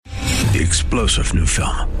The explosive new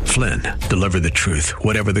film, Flynn, deliver the truth,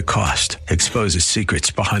 whatever the cost. Exposes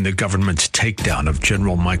secrets behind the government's takedown of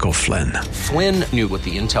General Michael Flynn. Flynn knew what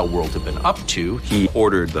the intel world had been up to. He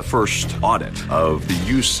ordered the first audit of the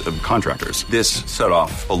use of contractors. This set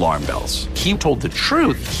off alarm bells. He told the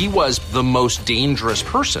truth. He was the most dangerous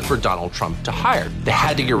person for Donald Trump to hire. They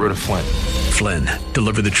had to get rid of Flynn. Flynn,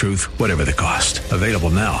 deliver the truth, whatever the cost. Available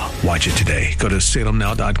now. Watch it today. Go to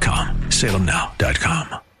salemnow.com.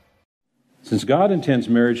 salemnow.com. Since God intends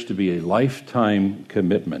marriage to be a lifetime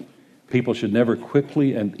commitment, people should never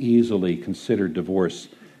quickly and easily consider divorce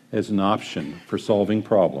as an option for solving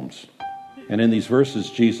problems. And in these verses,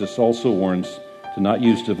 Jesus also warns to not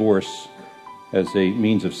use divorce as a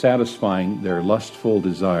means of satisfying their lustful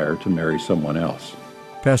desire to marry someone else.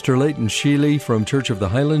 Pastor Leighton Sheely from Church of the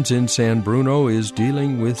Highlands in San Bruno is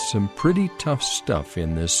dealing with some pretty tough stuff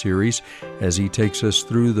in this series as he takes us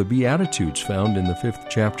through the Beatitudes found in the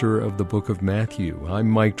 5th chapter of the book of Matthew. I'm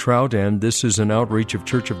Mike Trout, and this is an outreach of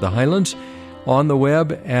Church of the Highlands on the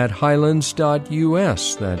web at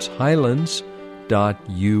highlands.us. That's highlands.us.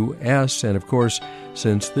 And of course,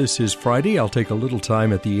 since this is Friday, I'll take a little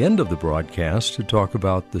time at the end of the broadcast to talk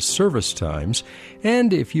about the service times.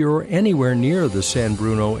 And if you're anywhere near the San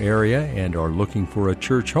Bruno area and are looking for a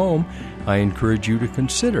church home, I encourage you to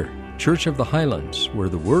consider Church of the Highlands, where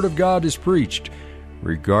the Word of God is preached,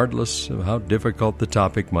 regardless of how difficult the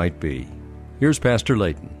topic might be. Here's Pastor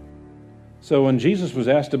Leighton. So when Jesus was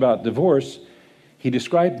asked about divorce, he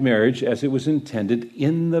described marriage as it was intended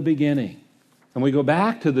in the beginning. And we go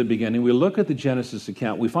back to the beginning, we look at the Genesis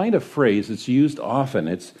account, we find a phrase that's used often.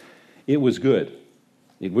 It was good.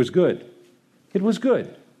 It was good. It was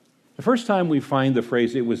good. The first time we find the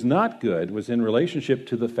phrase, it was not good, was in relationship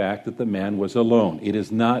to the fact that the man was alone. It is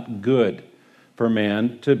not good for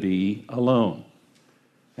man to be alone.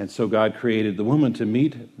 And so God created the woman to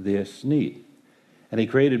meet this need. And he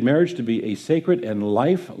created marriage to be a sacred and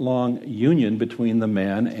lifelong union between the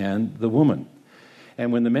man and the woman.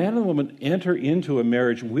 And when the man and the woman enter into a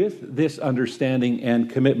marriage with this understanding and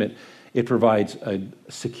commitment, it provides a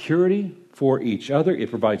security for each other, it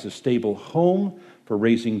provides a stable home for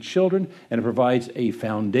raising children, and it provides a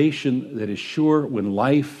foundation that is sure when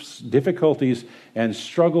life's difficulties and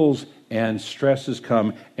struggles and stresses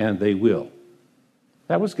come, and they will.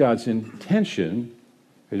 That was God's intention,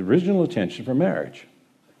 his original intention for marriage.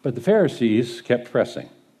 But the Pharisees kept pressing.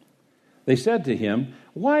 They said to him,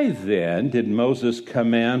 "Why then did Moses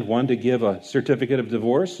command one to give a certificate of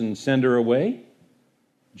divorce and send her away?"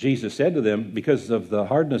 Jesus said to them, "Because of the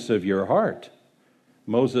hardness of your heart,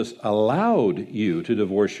 Moses allowed you to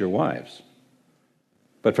divorce your wives.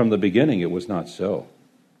 But from the beginning it was not so.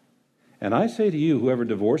 And I say to you, whoever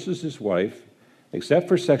divorces his wife, except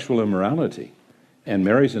for sexual immorality, and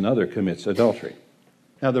marries another commits adultery."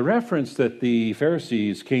 Now, the reference that the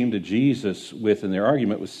Pharisees came to Jesus with in their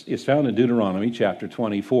argument is found in Deuteronomy chapter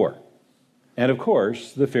 24. And of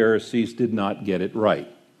course, the Pharisees did not get it right.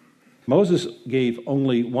 Moses gave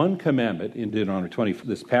only one commandment in Deuteronomy 24,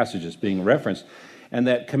 this passage is being referenced, and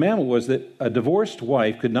that commandment was that a divorced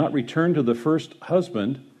wife could not return to the first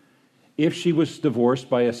husband if she was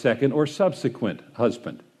divorced by a second or subsequent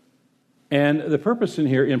husband. And the purpose in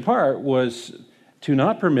here, in part, was to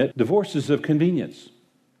not permit divorces of convenience.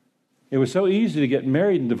 It was so easy to get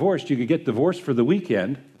married and divorced, you could get divorced for the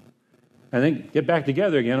weekend and then get back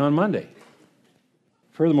together again on Monday.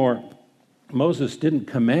 Furthermore, Moses didn't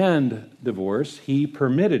command divorce, he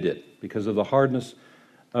permitted it because of the hardness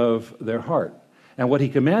of their heart. And what he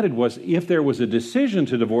commanded was if there was a decision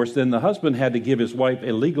to divorce, then the husband had to give his wife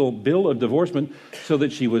a legal bill of divorcement so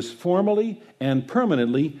that she was formally and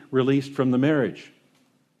permanently released from the marriage.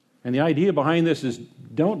 And the idea behind this is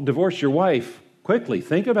don't divorce your wife quickly.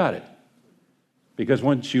 Think about it. Because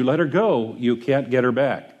once you let her go, you can't get her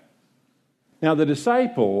back. Now, the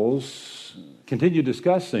disciples continue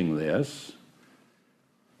discussing this.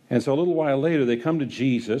 And so a little while later, they come to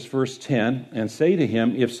Jesus, verse 10, and say to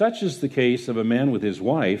him, "If such is the case of a man with his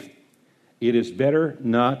wife, it is better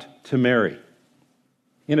not to marry."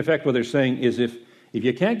 In effect, what they're saying is if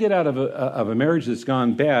you can't get out of a marriage that's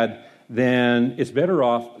gone bad, then it's better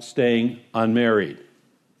off staying unmarried.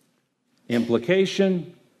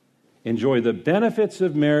 Implication: enjoy the benefits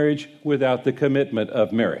of marriage without the commitment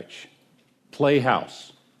of marriage.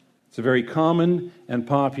 Playhouse. It's a very common and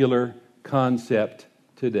popular concept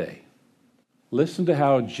today. Listen to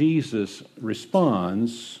how Jesus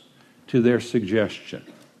responds to their suggestion.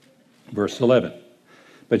 Verse 11.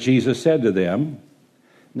 But Jesus said to them,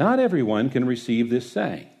 "Not everyone can receive this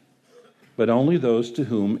saying, but only those to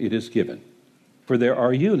whom it is given. For there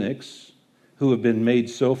are eunuchs who have been made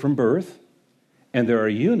so from birth, And there are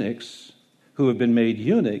eunuchs who have been made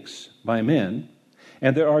eunuchs by men,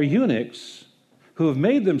 and there are eunuchs who have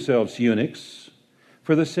made themselves eunuchs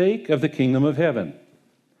for the sake of the kingdom of heaven.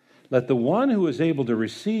 Let the one who is able to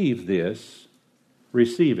receive this,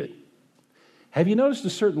 receive it. Have you noticed a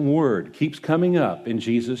certain word keeps coming up in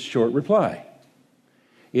Jesus' short reply?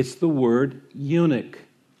 It's the word eunuch.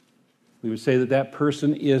 We would say that that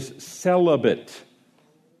person is celibate.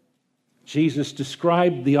 Jesus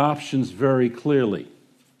described the options very clearly.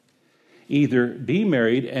 Either be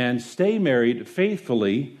married and stay married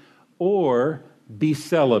faithfully, or be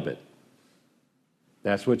celibate.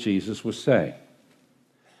 That's what Jesus was saying.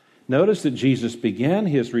 Notice that Jesus began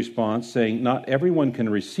his response saying, not everyone can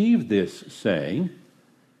receive this saying.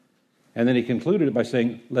 And then he concluded it by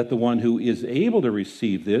saying, let the one who is able to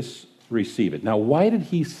receive this, receive it. Now, why did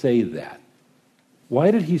he say that?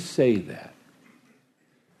 Why did he say that?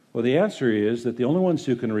 Well, the answer is that the only ones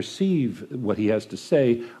who can receive what he has to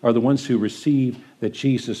say are the ones who receive that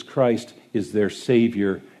Jesus Christ is their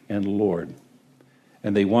Savior and Lord.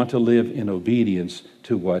 And they want to live in obedience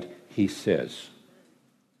to what he says.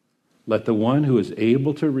 Let the one who is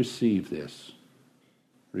able to receive this,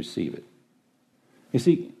 receive it. You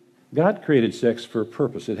see, God created sex for a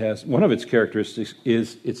purpose. It has one of its characteristics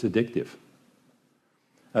is it's addictive.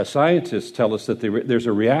 Scientists tell us that there's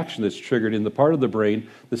a reaction that's triggered in the part of the brain,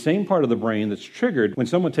 the same part of the brain that's triggered when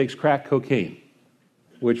someone takes crack cocaine,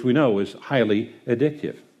 which we know is highly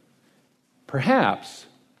addictive. Perhaps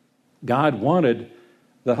God wanted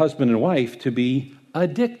the husband and wife to be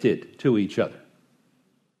addicted to each other.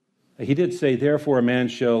 He did say, therefore a man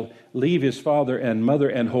shall leave his father and mother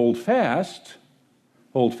and hold fast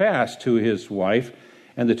to his wife,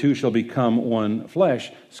 and the two shall become one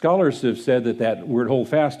flesh. Scholars have said that word hold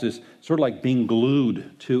fast is sort of like being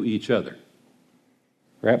glued to each other.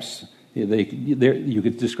 Perhaps you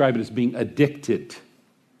could describe it as being addicted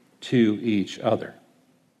to each other.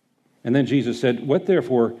 And then Jesus said, what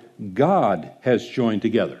therefore God has joined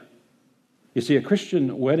together. You see, a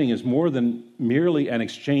Christian wedding is more than merely an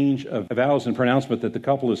exchange of vows and pronouncement that the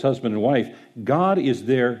couple is husband and wife. God is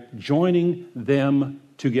there joining them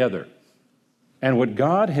together. And what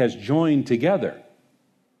God has joined together,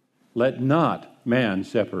 let not man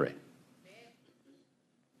separate.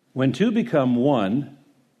 When two become one,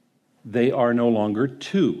 they are no longer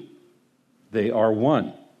two. They are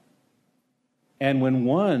one. And when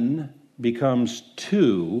one becomes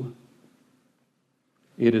two,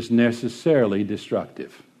 it is necessarily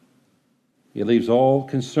destructive. It leaves all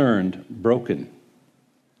concerned broken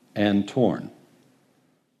and torn.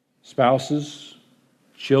 Spouses,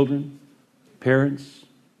 children, parents,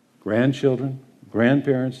 grandchildren,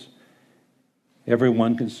 grandparents,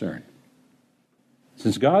 everyone concerned.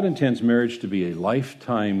 Since God intends marriage to be a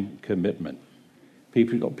lifetime commitment,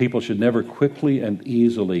 people should never quickly and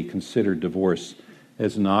easily consider divorce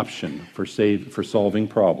as an option for solving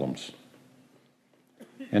problems.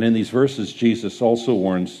 And in these verses, Jesus also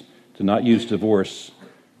warns to not use divorce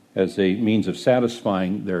as a means of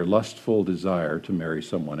satisfying their lustful desire to marry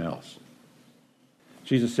someone else.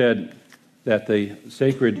 Jesus said that the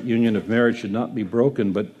sacred union of marriage should not be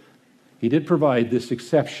broken, but he did provide this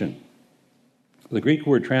exception. The Greek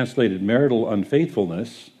word translated marital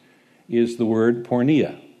unfaithfulness is the word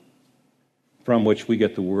porneia, from which we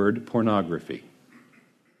get the word pornography.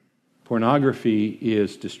 Pornography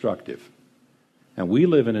is destructive. And we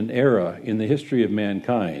live in an era in the history of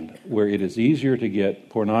mankind where it is easier to get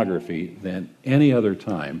pornography than any other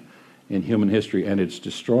time in human history, and it's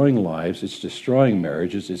destroying lives, it's destroying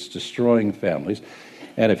marriages, it's destroying families.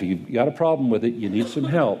 And if you've got a problem with it, you need some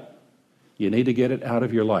help. You need to get it out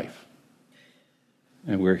of your life.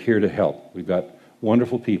 And we're here to help. We've got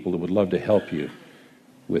wonderful people that would love to help you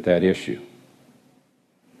with that issue.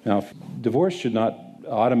 Now, divorce should not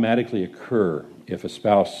automatically occur if a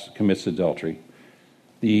spouse commits adultery.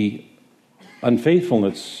 The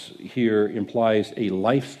unfaithfulness here implies a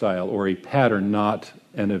lifestyle or a pattern, not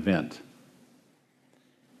an event.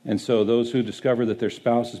 And so those who discover that their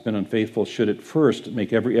spouse has been unfaithful should at first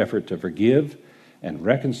make every effort to forgive and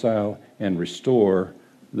reconcile and restore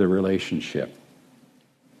the relationship.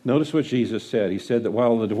 Notice what Jesus said. He said that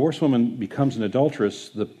while the divorced woman becomes an adulteress,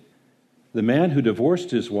 the man who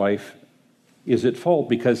divorced his wife is at fault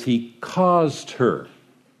because he caused her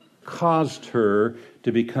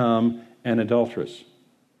to become an adulteress.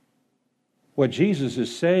 What Jesus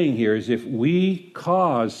is saying here is if we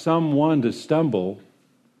cause someone to stumble,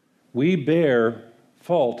 we bear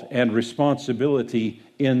fault and responsibility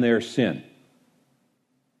in their sin.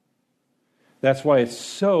 That's why it's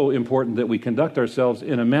so important that we conduct ourselves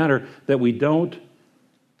in a manner that we don't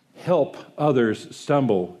help others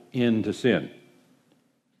stumble into sin.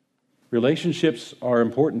 Relationships are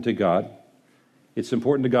important to God. It's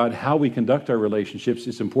important to God how we conduct our relationships.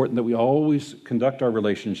 It's important that we always conduct our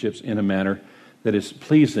relationships in a manner that is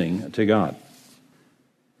pleasing to God.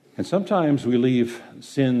 And sometimes we leave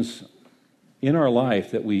sins in our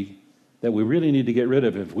life that we really need to get rid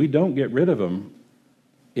of. If we don't get rid of them,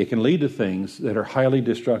 it can lead to things that are highly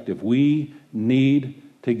destructive. We need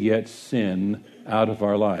to get sin out of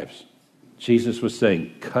our lives. Jesus was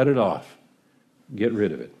saying, cut it off. Get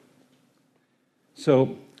rid of it.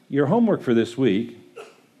 So, your homework for this week,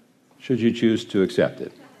 should you choose to accept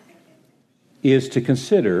it, is to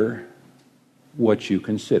consider what you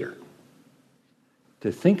consider.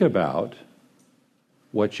 To think about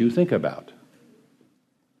what you think about.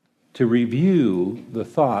 To review the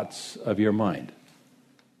thoughts of your mind.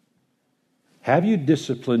 Have you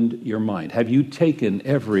disciplined your mind? Have you taken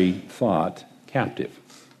every thought captive?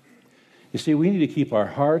 You see, we need to keep our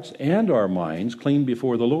hearts and our minds clean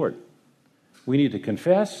before the Lord. We need to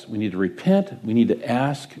confess, we need to repent, we need to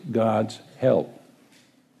ask God's help.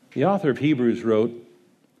 The author of Hebrews wrote,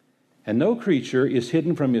 "And no creature is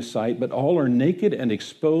hidden from his sight, but all are naked and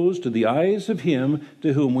exposed to the eyes of him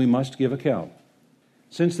to whom we must give account.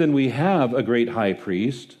 Since then we have a great high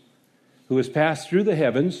priest who has passed through the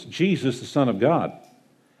heavens, Jesus, the Son of God.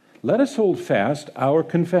 Let us hold fast our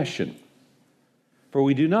confession. For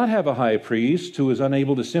we do not have a high priest who is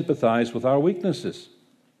unable to sympathize with our weaknesses,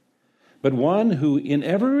 but one who in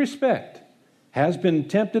every respect has been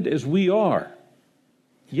tempted as we are,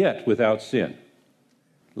 yet without sin.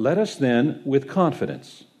 Let us then, with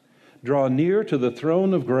confidence, draw near to the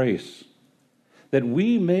throne of grace, that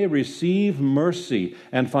we may receive mercy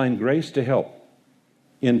and find grace to help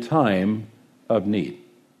in time of need."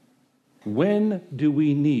 When do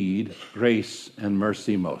we need grace and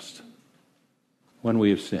mercy most? When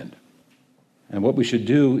we have sinned. And what we should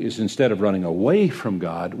do is, instead of running away from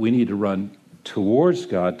God, we need to run towards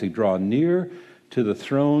God to draw near to the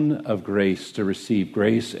throne of grace to receive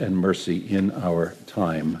grace and mercy in our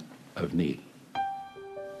time of need.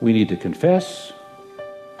 We need to confess.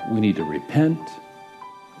 We need to repent.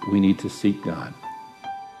 We need to seek God.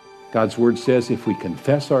 God's word says if we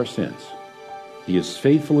confess our sins, He is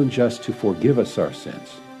faithful and just to forgive us our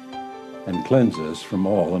sins and cleanse us from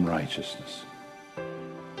all unrighteousness.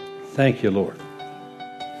 Thank you, Lord.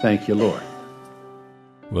 Thank you, Lord.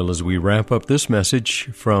 Well, as we wrap up this message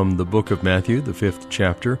from the book of Matthew, the 5th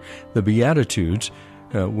chapter, the Beatitudes,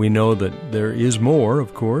 we know that there is more,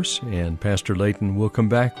 of course, and Pastor Layton will come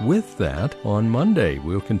back with that on Monday.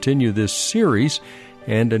 We'll continue this series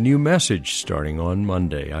and a new message starting on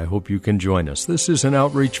Monday. I hope you can join us. This is an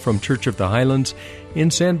outreach from Church of the Highlands in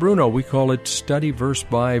San Bruno. We call it Study Verse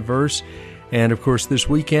by Verse. And, of course, this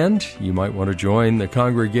weekend, you might want to join the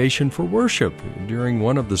congregation for worship during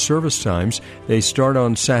one of the service times. They start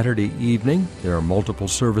on Saturday evening. There are multiple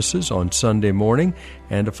services on Sunday morning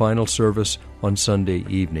and a final service on Sunday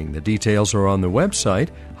evening. The details are on the website,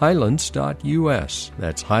 highlands.us.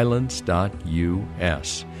 That's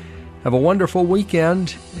highlands.us. Have a wonderful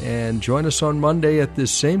weekend, and join us on Monday at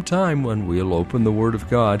this same time when we'll open the Word of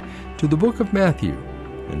God to the book of Matthew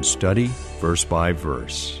and study verse by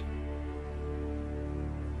verse.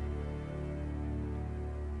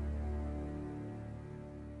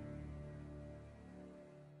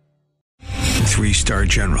 Three-star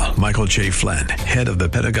General Michael J. Flynn, head of the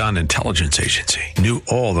Pentagon Intelligence Agency, knew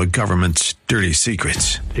all the government's dirty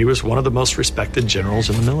secrets. He was one of the most respected generals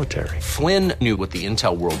in the military. Flynn knew what the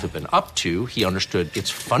intel world had been up to. He understood its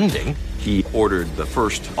funding. He ordered the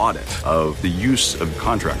first audit of the use of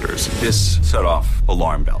contractors. This set off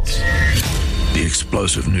alarm bells. The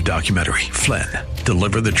explosive new documentary, Flynn,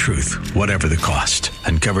 Deliver the Truth, Whatever the Cost,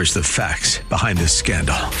 uncovers the facts behind this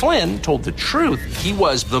scandal. Flynn told the truth. He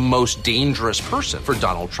was the most dangerous person for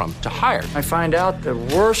Donald Trump to hire. I find out the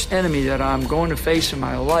worst enemy that I'm going to face in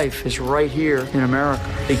my life is right here in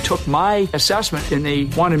America. They took my assessment and they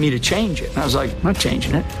wanted me to change it. And I was like, I'm not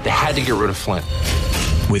changing it. They had to get rid of Flynn.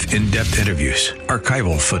 With in-depth interviews,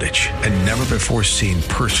 archival footage, and never-before-seen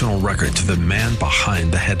personal records of the man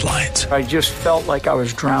behind the headlines. I just felt like I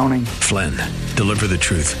was drowning. Flynn, Deliver the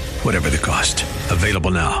Truth, Whatever the Cost.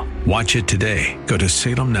 Available now. Watch it today. Go to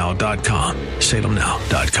salemnow.com.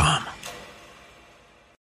 salemnow.com.